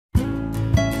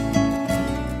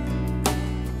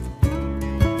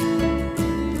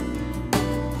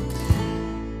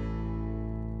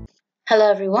Hello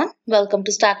everyone, welcome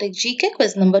to Static GK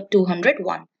quiz number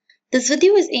 201. This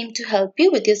video is aimed to help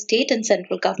you with your state and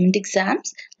central government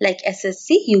exams like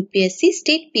SSC, UPSC,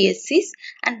 state PSCs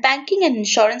and banking and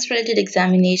insurance related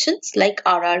examinations like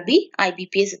RRB,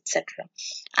 IBPS, etc.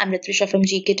 I'm Ritvisha from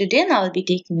GKToday and I'll be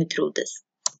taking you through this.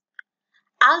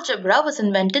 Algebra was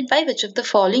invented by which of the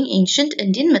following ancient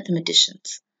Indian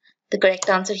mathematicians? The correct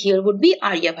answer here would be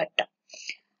Aryabhatta.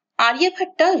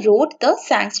 Aryabhatta wrote the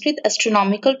Sanskrit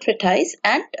astronomical treatise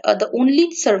and the only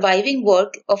surviving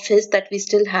work of his that we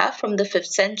still have from the 5th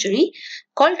century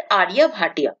called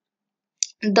Aryabhatiya.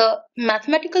 The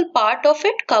mathematical part of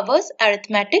it covers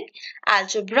arithmetic,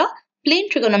 algebra,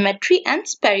 plane trigonometry and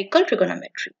spherical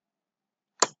trigonometry.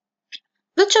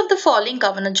 Which of the following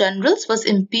Governor Generals was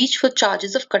impeached for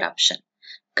charges of corruption?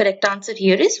 Correct answer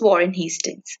here is Warren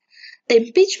Hastings. The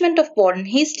impeachment of Warren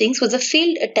Hastings was a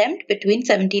failed attempt between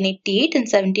 1788 and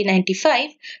 1795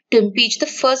 to impeach the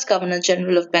first Governor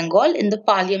General of Bengal in the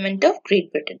Parliament of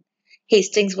Great Britain.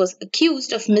 Hastings was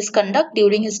accused of misconduct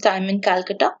during his time in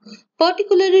Calcutta,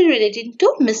 particularly relating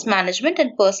to mismanagement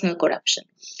and personal corruption.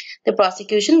 The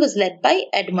prosecution was led by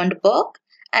Edmund Burke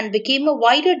and became a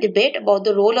wider debate about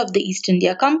the role of the East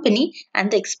India Company and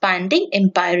the expanding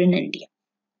empire in India.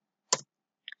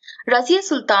 Razia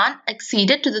Sultan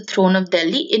acceded to the throne of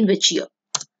Delhi in which year?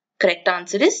 Correct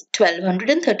answer is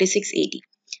 1236 AD.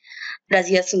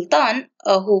 Razia Sultan,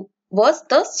 who was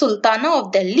the Sultana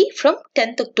of Delhi from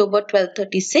 10th October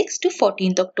 1236 to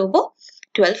 14th October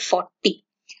 1240.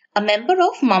 A member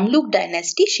of Mamluk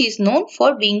dynasty, she is known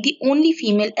for being the only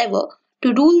female ever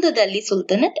to rule the Delhi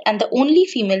Sultanate and the only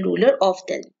female ruler of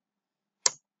Delhi.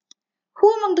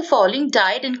 Who among the following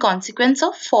died in consequence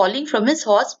of falling from his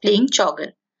horse playing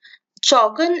Chaugan?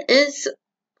 Chaugan is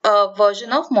a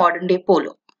version of modern day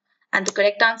polo and the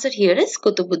correct answer here is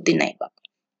Qutbuddin Aibak.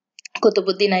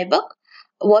 Qutbuddin Aibak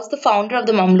was the founder of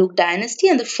the Mamluk dynasty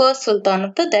and the first Sultan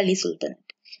of the Delhi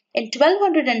Sultanate. In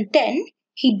 1210,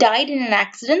 he died in an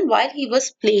accident while he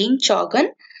was playing Chaugan.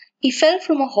 He fell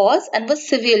from a horse and was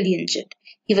severely injured.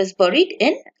 He was buried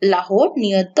in Lahore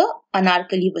near the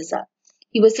Anarkali Bazaar.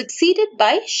 He was succeeded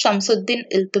by Shamsuddin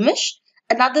Iltutmish,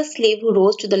 another slave who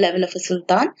rose to the level of a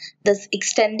sultan, thus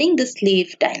extending the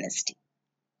slave dynasty.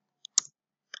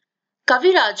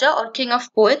 Kavi Raja or King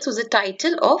of Poets was a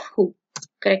title of who?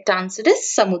 Correct answer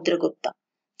is Samudra Gupta.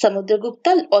 Samudra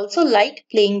Gupta also liked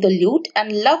playing the lute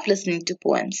and loved listening to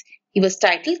poems. He was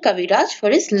titled Kaviraj for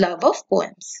his love of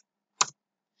poems.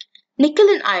 Nickel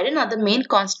and iron are the main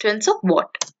constituents of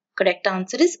what? Correct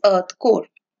answer is earth core.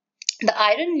 The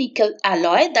iron-nickel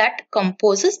alloy that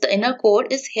composes the inner core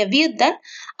is heavier than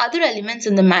other elements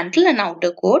in the mantle and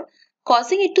outer core,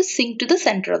 causing it to sink to the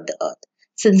center of the earth.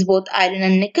 Since both iron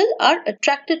and nickel are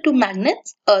attracted to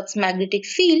magnets, Earth's magnetic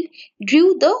field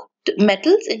drew the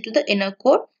metals into the inner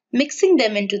core, mixing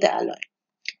them into the alloy.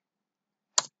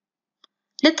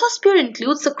 Lithosphere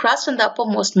includes the crust and the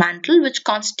uppermost mantle, which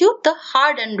constitute the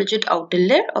hard and rigid outer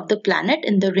layer of the planet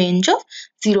in the range of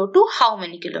 0 to how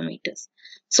many kilometers?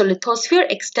 So, lithosphere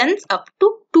extends up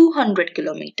to 200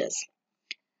 kilometers.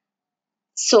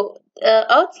 So,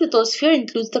 Earth's lithosphere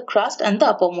includes the crust and the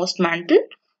uppermost mantle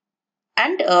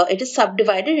and it is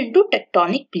subdivided into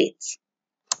tectonic plates.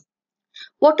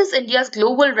 What is India's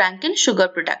global rank in sugar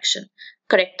production?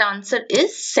 Correct answer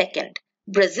is second.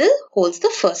 Brazil holds the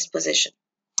first position.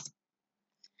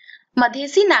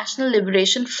 Madhesi National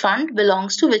Liberation Front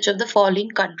belongs to which of the following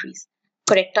countries?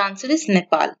 Correct answer is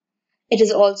Nepal. It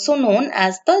is also known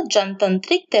as the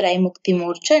Janatantrik Terai Mukti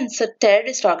Morcha and it's a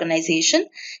terrorist organization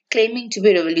claiming to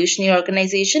be a revolutionary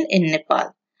organization in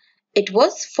Nepal. It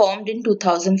was formed in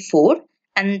 2004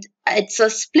 and it's a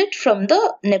split from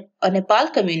the Nepal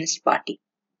Communist Party.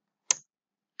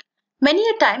 Many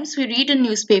a times we read in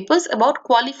newspapers about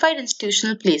qualified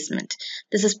institutional placement.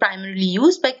 This is primarily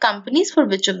used by companies for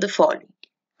which of the following?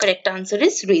 Correct answer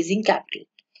is raising capital.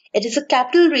 It is a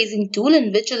capital raising tool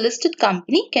in which a listed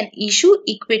company can issue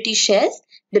equity shares,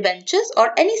 debentures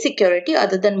or any security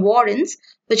other than warrants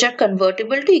which are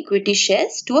convertible to equity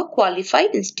shares to a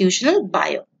qualified institutional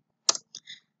buyer.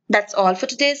 That's all for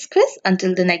today's quiz.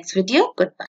 Until the next video, goodbye.